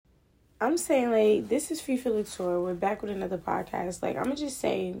I'm saying, like, this is Free Tour. We're back with another podcast. Like, I'm going to just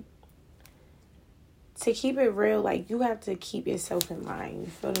say, to keep it real, like, you have to keep yourself in line. You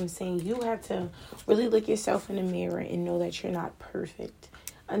feel what I'm saying? You have to really look yourself in the mirror and know that you're not perfect.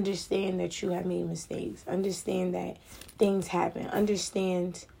 Understand that you have made mistakes. Understand that things happen.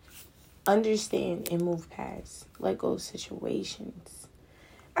 Understand and move past. Let go of situations.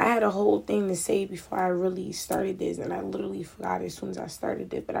 I had a whole thing to say before I really started this, and I literally forgot as soon as I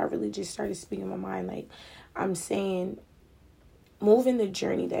started it, but I really just started speaking my mind. Like, I'm saying, move in the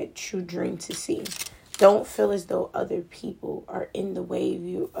journey that you dream to see. Don't feel as though other people are in the way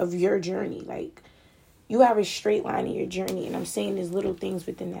of your journey. Like, you have a straight line in your journey, and I'm saying there's little things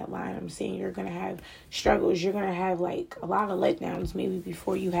within that line. I'm saying you're going to have struggles. You're going to have, like, a lot of letdowns maybe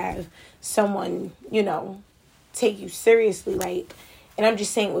before you have someone, take you seriously. Like, and I'm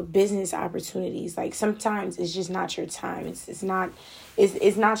just saying with business opportunities, like, sometimes it's just not your time. It's not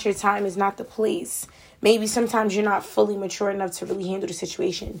your time. It's not the place. Maybe sometimes you're not fully mature enough to really handle the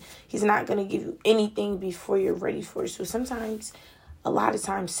situation. He's not going to give you anything before you're ready for it. So sometimes, a lot of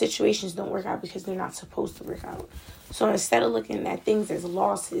times, situations don't work out because they're not supposed to work out. So instead of looking at things as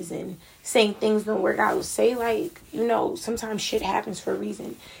losses and saying things don't work out, say, like, sometimes shit happens for a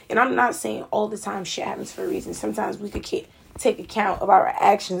reason. And I'm not saying all the time shit happens for a reason. Sometimes we could take account of our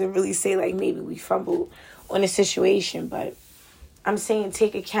actions and really say, like, maybe we fumbled on a situation. But I'm saying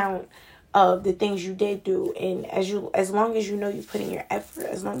take account of the things you did do. And as long as you know you put in your effort,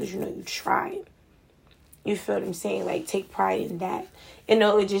 as long as you know you tried, you feel what I'm saying? Like, take pride in that. And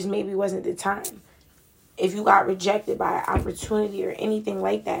know it just maybe wasn't the time. If you got rejected by an opportunity or anything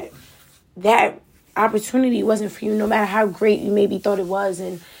like that, that opportunity wasn't for you, no matter how great you maybe thought it was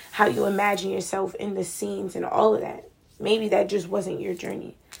and how you imagine yourself in the scenes and all of that. Maybe that just wasn't your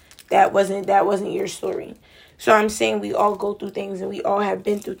journey. That wasn't your story. So I'm saying we all go through things and we all have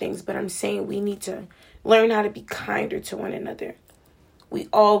been through things, but I'm saying we need to learn how to be kinder to one another. We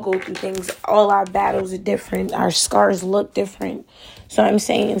all go through things. All our battles are different. Our scars look different. So I'm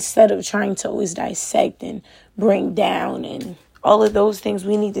saying instead of trying to always dissect and bring down and all of those things,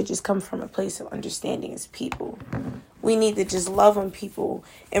 we need to just come from a place of understanding as people. We need to just love on people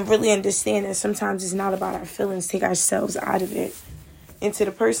and really understand that sometimes it's not about our feelings. Take ourselves out of it. And to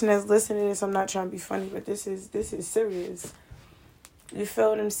the person that's listening to this, I'm not trying to be funny, but this is serious. You feel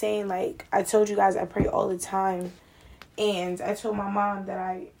what I'm saying? Like, I told you guys I pray all the time. And I told my mom that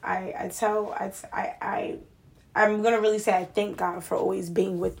I'm going to really say I thank God for always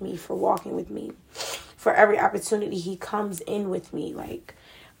being with me, for walking with me, for every opportunity he comes in with me. Like,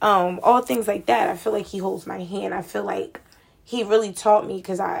 all things like that. I feel like he holds my hand. I feel like he really taught me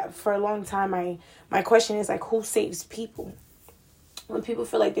because for a long time, my question is, like, who saves people? When people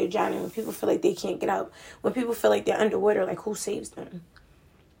feel like they're drowning, when people feel like they can't get out, when people feel like they're underwater, like, who saves them?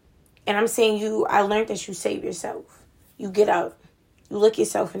 And I'm saying I learned that you save yourself. You get out, you look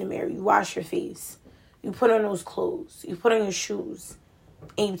yourself in the mirror, you wash your face, you put on those clothes, you put on your shoes,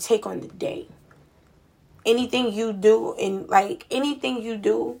 and you take on the day. Anything you do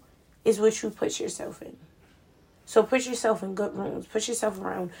is what you put yourself in. So put yourself in good rooms, put yourself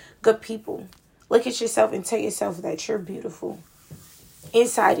around good people. Look at yourself and tell yourself that you're beautiful,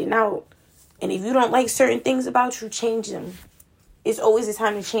 inside and out. And if you don't like certain things about you, change them. It's always a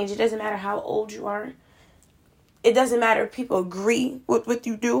time to change. It doesn't matter how old you are. It doesn't matter if people agree with what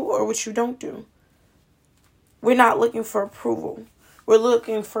you do or what you don't do. We're not looking for approval. We're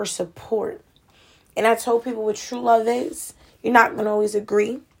looking for support. And I told people what true love is. You're not going to always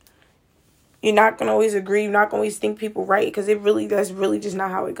agree. You're not going to always agree. You're not going to always think people right, because that's really just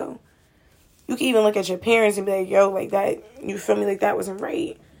not how it go. You can even look at your parents and be like, yo, like that, you feel me? Like that wasn't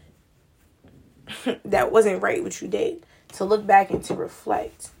right. That wasn't right what you did. To look back and to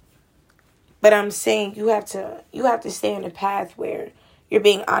reflect. But I'm saying you have to stay on a path where you're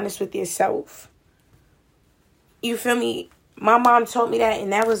being honest with yourself. You feel me? My mom taught me that,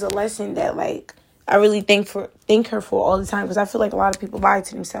 and that was a lesson that, like, I really thank her for all the time, because I feel like a lot of people lie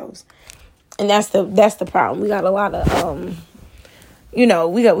to themselves. And that's the problem. We got a lot of we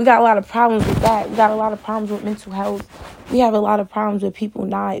got a lot of problems with that. We got a lot of problems with mental health. We have a lot of problems with people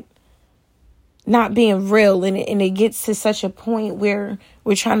not being real, and it gets to such a point where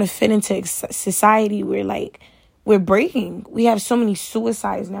we're trying to fit into society where, like, we're breaking. We have so many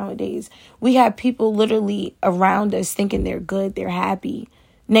suicides nowadays. We have people literally around us thinking they're good, they're happy.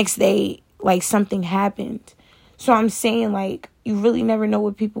 Next day, like, something happened. So I'm saying, like, you really never know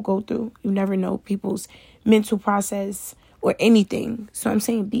what people go through. You never know people's mental process or anything. So I'm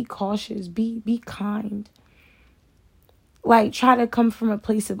saying be cautious, be kind. Like, try to come from a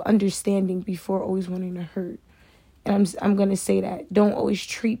place of understanding before always wanting to hurt. And I'm going to say that. Don't always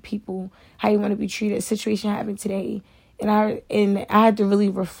treat people how you want to be treated. A situation happened today, and I had to really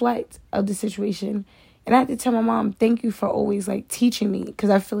reflect of the situation. And I had to tell my mom, thank you for always, like, teaching me, because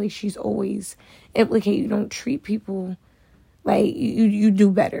I feel like she's always implicated. You don't treat people like you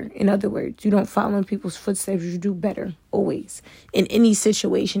do better. In other words, you don't follow in people's footsteps. You do better always. In any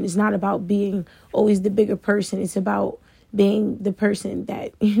situation, it's not about being always the bigger person. It's about being the person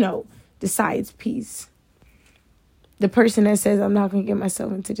that, decides peace. The person that says, I'm not going to get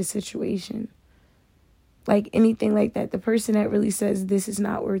myself into this situation. Like anything like that. The person that really says, this is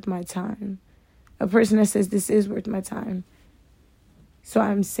not worth my time. A person that says, this is worth my time. So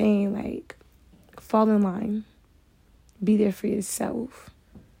I'm saying, like, fall in line. Be there for yourself.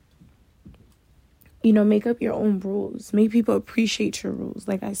 Make up your own rules. Make people appreciate your rules.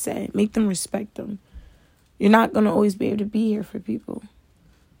 Like I said, make them respect them. You're not going to always be able to be here for people.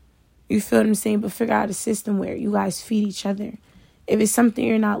 You feel what I'm saying? But figure out a system where you guys feed each other. If it's something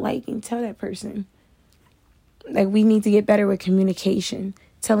you're not liking, tell that person. Like, we need to get better with communication.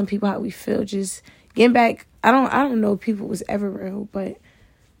 Telling people how we feel. Just getting back. I don't know if people was ever real, but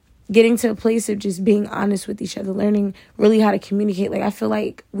getting to a place of just being honest with each other, learning really how to communicate. Like, I feel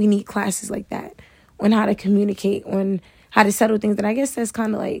like we need classes like that on how to communicate, on how to settle things. And I guess that's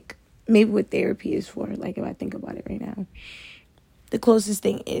kind of like maybe what therapy is for, like, if I think about it right now. The closest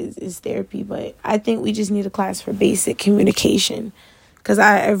thing is therapy, but I think we just need a class for basic communication, because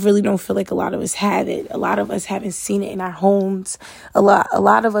I really don't feel like a lot of us have it. A lot of us haven't seen it in our homes. A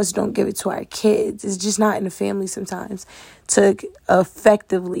lot of us don't give it to our kids. It's just not in the family sometimes to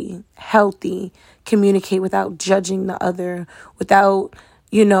effectively, healthy communicate without judging the other, without,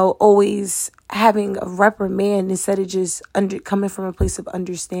 always having a reprimand instead of just coming from a place of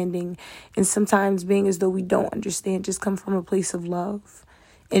understanding. And sometimes being as though we don't understand, just come from a place of love.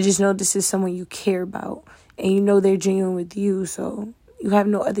 And just know this is someone you care about. And they're genuine with you, so you have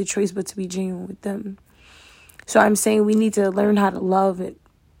no other choice but to be genuine with them. So I'm saying we need to learn how to love it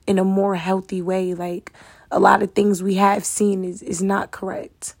in a more healthy way. Like, a lot of things we have seen is not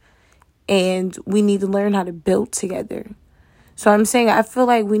correct. And we need to learn how to build together. So I'm saying I feel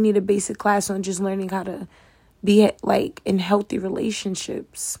like we need a basic class on just learning how to be, like, in healthy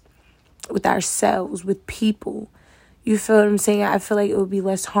relationships with ourselves, with people. You feel what I'm saying? I feel like it would be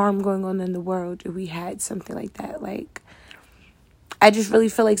less harm going on in the world if we had something like that. Like, I just really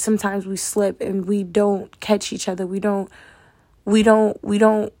feel like sometimes we slip and we don't catch each other. We don't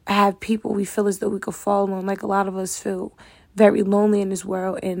have people we feel as though we could fall on. Like, a lot of us feel very lonely in this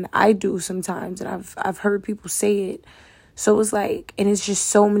world, and I do sometimes, and I've heard people say it. So it's like, and it's just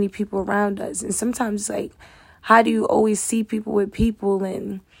so many people around us. And sometimes it's like, how do you always see people with people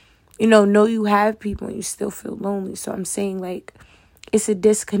and, know you have people and you still feel lonely? So I'm saying, like, it's a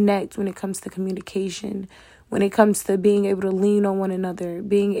disconnect when it comes to communication. When it comes to being able to lean on one another,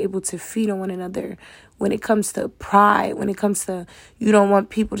 being able to feed on one another, when it comes to pride, when it comes to you don't want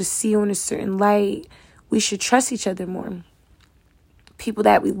people to see you in a certain light, we should trust each other more. People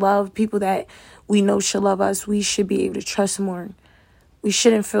that we love, people that we know should love us, we should be able to trust more. We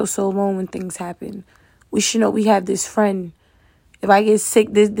shouldn't feel so alone when things happen. We should know we have this friend. If I get sick,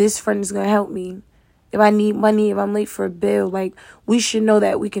 this friend is going to help me. If I need money, if I'm late for a bill, like, we should know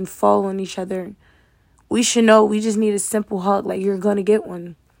that we can fall on each other. We should know we just need a simple hug, like, you're going to get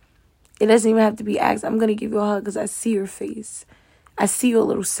one. It doesn't even have to be asked. I'm going to give you a hug because I see your face. I see you a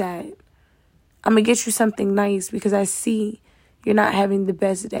little sad. I'm going to get you something nice because I see you're not having the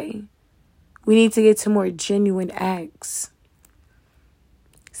best day. We need to get to more genuine acts.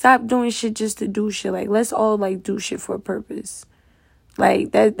 Stop doing shit just to do shit. Like, let's all, like, do shit for a purpose.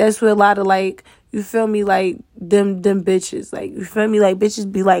 Like, that's what a lot of, like, you feel me, like, them bitches. Like, you feel me? Like, bitches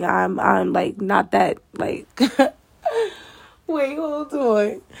be like, I'm like, not that, like, wait, hold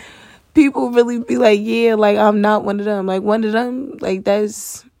on. People really be like, yeah, like, I'm not one of them. Like, one of them, like,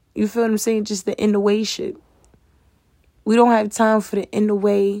 that's, you feel what I'm saying? Just the in the way shit. We don't have time for the in the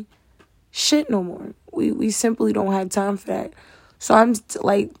way shit no more. We simply don't have time for that. So I'm,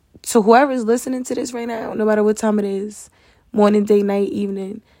 like, to whoever's listening to this right now, no matter what time it is, morning, day, night,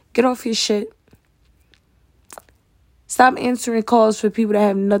 evening, get off your shit. Stop answering calls for people that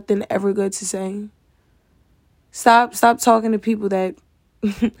have nothing ever good to say. Stop talking to people that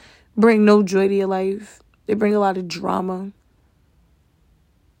bring no joy to your life. They bring a lot of drama.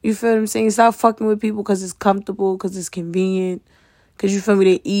 You feel what I'm saying? Stop fucking with people because it's comfortable, because it's convenient, because you feel me,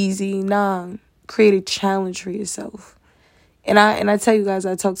 they're easy. Nah, create a challenge for yourself. And I tell you guys,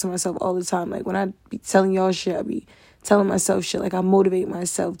 I talk to myself all the time. Like, when I be telling y'all shit, I be telling myself shit. Like, I motivate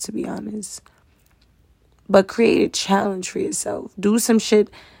myself, to be honest. But create a challenge for yourself. Do some shit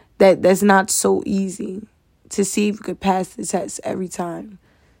that's not so easy. to see if you could pass the test every time.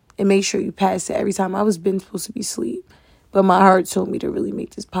 And make sure you pass it every time. I was been supposed to be asleep, but my heart told me to really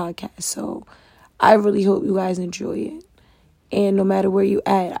make this podcast. So I really hope you guys enjoy it. And no matter where you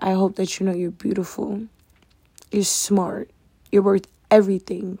at, I hope that you know you're beautiful. You're smart. You're worth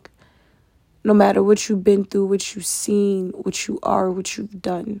everything. No matter what you've been through, what you've seen, what you are, what you've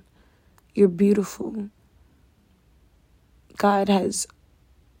done. You're beautiful. God has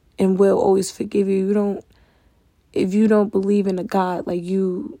and will always forgive you. If you don't believe in a God, like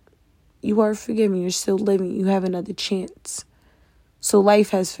you are forgiven. You're still living. You have another chance. So life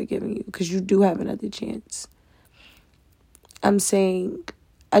has forgiven you because you do have another chance. I'm saying,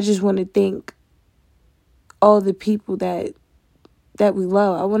 I just want to thank all the people that we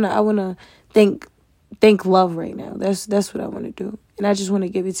love. I wanna thank love right now. That's what I want to do, and I just want to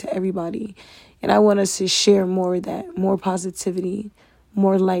give it to everybody. And I want us to share more of that, more positivity,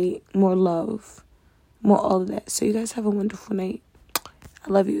 more light, more love, more all of that. So you guys have a wonderful night. I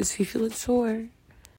love you. It's Fifi Latour.